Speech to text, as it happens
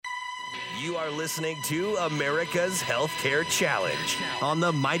You are listening to America's Healthcare Challenge on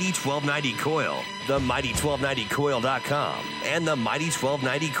the Mighty 1290 Coil, the Mighty1290Coil.com, and the Mighty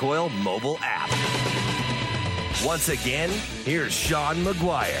 1290 Coil mobile app. Once again, here's Sean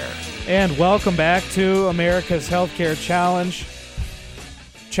McGuire. And welcome back to America's Healthcare Challenge.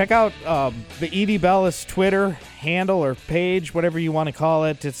 Check out the Edie Bellis Twitter handle or page, whatever you want to call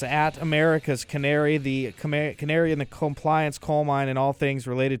it. It's at America's Canary, the canary in the compliance coal mine and all things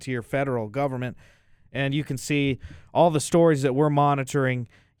related to your federal government. And you can see all the stories that we're monitoring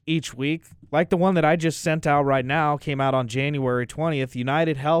each week. Like the one that I just sent out right now, came out on January 20th,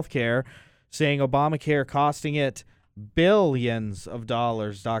 United Healthcare saying Obamacare costing it billions of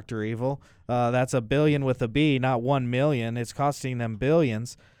dollars, Dr. Evil. That's a billion with a B, not 1 million. It's costing them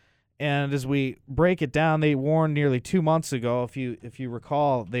billions. And as we break it down, they warned nearly 2 months ago, if you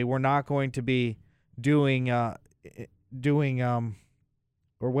recall, they were not going to be doing or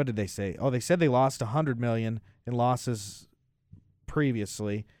what did they say? Oh, they said they lost $100 million in losses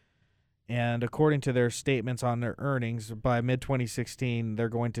previously. And according to their statements on their earnings, by mid-2016, they're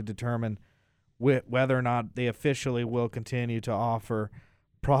going to determine whether or not they officially will continue to offer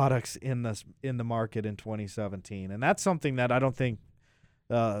products in the market in 2017. And that's something that I don't think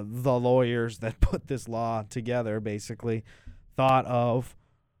the lawyers that put this law together basically thought of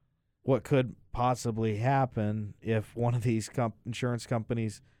what could possibly happen if one of these insurance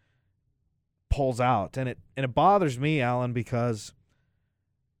companies pulls out. And it bothers me, Alan, because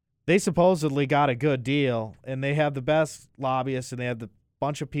they supposedly got a good deal, and they have the best lobbyists, and they have the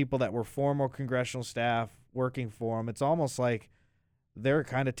bunch of people that were former congressional staff working for them. It's almost like they're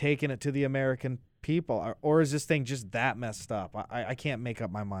kind of taking it to the American people. Or is this thing just that messed up? I can't make up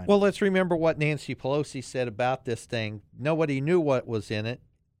my mind. Well, let's remember what Nancy Pelosi said about this thing. Nobody knew what was in it.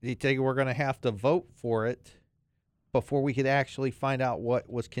 They think we're going to have to vote for it before we could actually find out what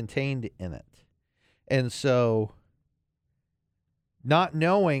was contained in it. And so not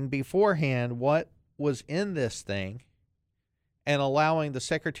knowing beforehand what was in this thing and allowing the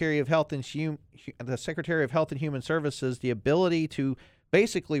Secretary of Health and Human Services the ability to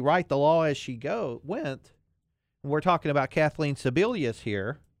basically write the law as she went. We're talking about Kathleen Sebelius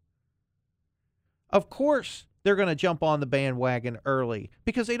here. Of course, they're going to jump on the bandwagon early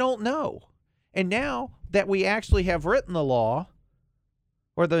because they don't know. And now that we actually have written the law,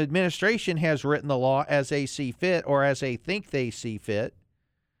 or the administration has written the law as they see fit or as they think they see fit,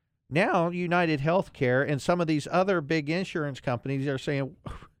 now United Healthcare and some of these other big insurance companies are saying,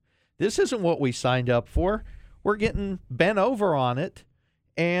 this isn't what we signed up for. We're getting bent over on it.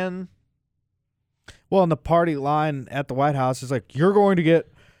 And the party line at the White House is like, you're going to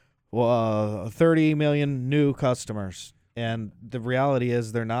get 30 million new customers. And the reality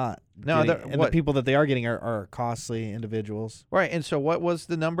is they're not. No, the people that they are getting are costly individuals. Right. And so what was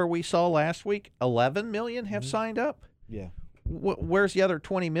the number we saw last week? 11 million have signed up? Yeah. Where's the other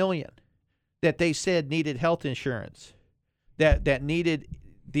 20 million that they said needed health insurance, that needed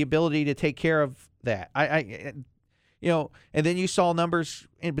the ability to take care of that? And then you saw numbers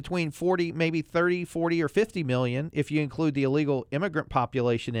in between 40, maybe 30, 40, or 50 million if you include the illegal immigrant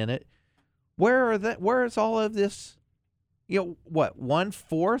population in it. Where is all of this?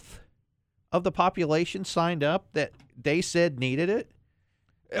 1/4 of the population signed up that they said needed it?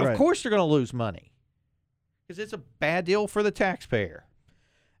 Right. Of course they're going to lose money because it's a bad deal for the taxpayer.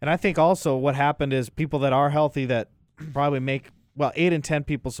 And I think also what happened is people that are healthy that probably make, 8 in 10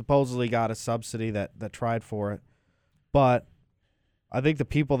 people supposedly got a subsidy that tried for it. But I think the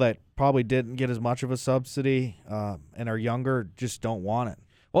people that probably didn't get as much of a subsidy and are younger just don't want it.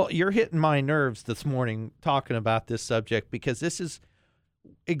 Well, you're hitting my nerves this morning talking about this subject because this is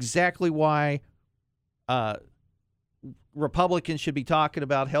exactly why Republicans should be talking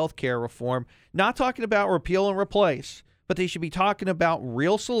about health care reform, not talking about repeal and replace, but they should be talking about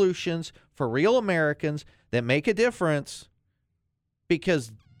real solutions for real Americans that make a difference,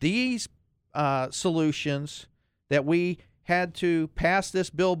 because these solutions that we had to pass this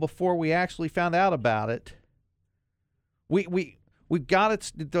bill before we actually found out about it, we've got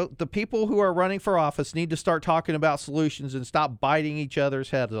it. The people who are running for office need to start talking about solutions and stop biting each other's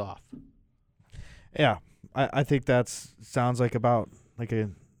heads off. Yeah, I think that sounds like a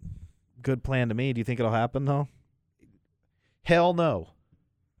good plan to me. Do you think it'll happen, though? Hell no.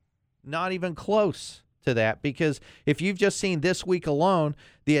 Not even close to that, because if you've just seen this week alone,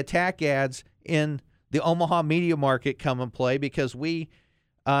 the attack ads in the Omaha media market come and play, because we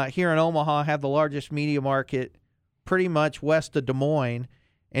here in Omaha have the largest media market pretty much west of Des Moines,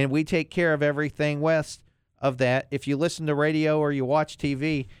 and we take care of everything west of that. If you listen to radio or you watch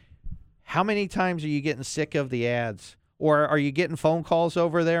TV, how many times are you getting sick of the ads? Or are you getting phone calls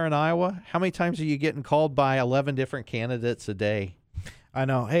over there in Iowa? How many times are you getting called by 11 different candidates a day? I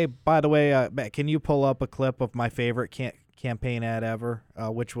know. Hey, by the way, Matt, can you pull up a clip of my favorite campaign ad ever,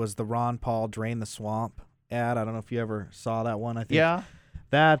 which was the Ron Paul Drain the Swamp ad? I don't know if you ever saw that one. I think Yeah.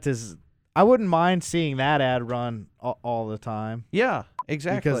 that is. I wouldn't mind seeing that ad run all the time. Yeah,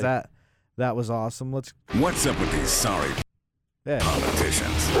 exactly. Because that was awesome. What's up with these sorry Yeah.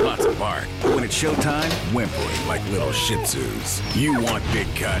 politicians? Lots of bark. But when it's showtime, whimpering like little shih tzus. You want big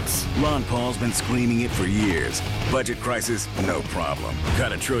cuts. Ron Paul's been screaming it for years. Budget crisis? No problem.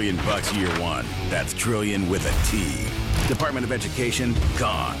 Cut $1 trillion year one. That's trillion with a T. Department of Education?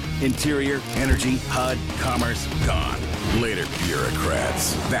 Gone. Interior, Energy, HUD, Commerce? Gone. Later,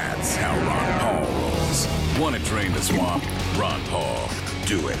 bureaucrats. That's how Ron Paul rolls. Want to drain the swamp? Ron Paul.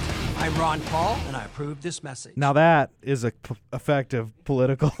 Do it. I'm Ron Paul, and I approve this message. Now that is a effective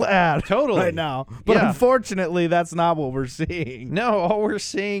political ad Totally. right now. But Yeah. unfortunately, that's not what we're seeing. No, all we're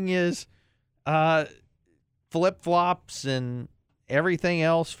seeing is flip-flops and everything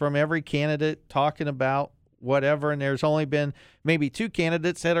else from every candidate talking about whatever, and there's only been maybe 2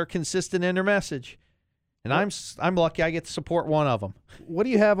 candidates that are consistent in their message. And I'm lucky I get to support one of them. What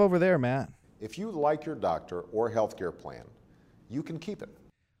do you have over there, Matt? If you like your doctor or healthcare plan, you can keep it.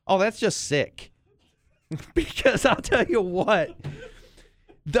 Oh, that's just sick. Because I'll tell you what,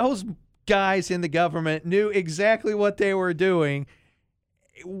 those guys in the government knew exactly what they were doing.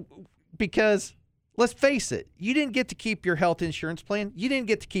 Because let's face it, you didn't get to keep your health insurance plan. You didn't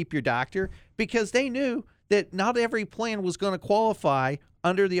get to keep your doctor because they knew that not every plan was going to qualify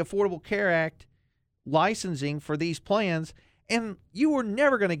under the Affordable Care Act licensing for these plans. And you were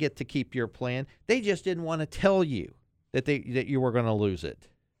never going to get to keep your plan. They just didn't want to tell you that you were going to lose it.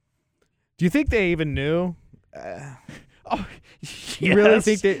 Do you think they even knew? Oh, You really yes.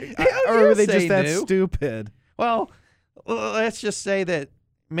 think they, Hell or were yes, they just that knew. stupid? Well, let's just say that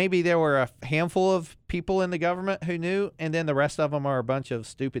maybe there were a handful of people in the government who knew, and then the rest of them are a bunch of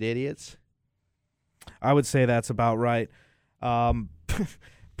stupid idiots. I would say that's about right.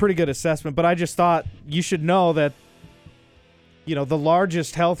 Pretty good assessment, but I just thought you should know that, the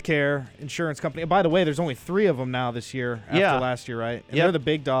largest healthcare insurance company. And by the way, there's only 3 of them now this year after Yeah. last year, right? And Yep. they're the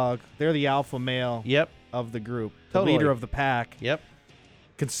big dog. They're the alpha male Yep. of the group, Totally. the leader of the pack. Yep.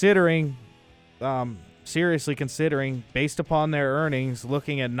 Considering, seriously considering, based upon their earnings,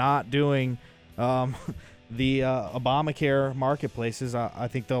 looking at not doing the Obamacare marketplaces, I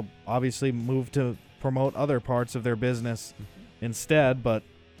think they'll obviously move to promote other parts of their business instead. But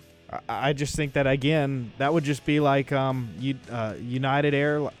I just think that, again, that would just be like United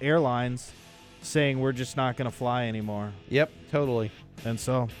Airlines saying we're just not going to fly anymore. Yep. Totally. And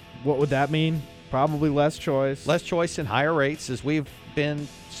so what would that mean? Probably less choice. Less choice and higher rates, as we've been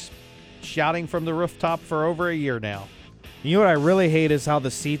shouting from the rooftop for over a year now. You know what I really hate is how the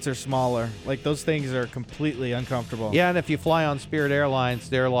seats are smaller. Like, those things are completely uncomfortable. Yeah, and if you fly on Spirit Airlines,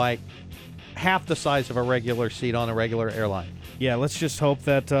 they're like half the size of a regular seat on a regular airline. Yeah, let's just hope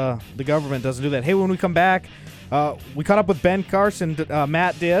that the government doesn't do that. Hey, when we come back, we caught up with Ben Carson.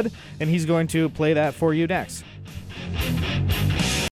 Matt did, and he's going to play that for you next.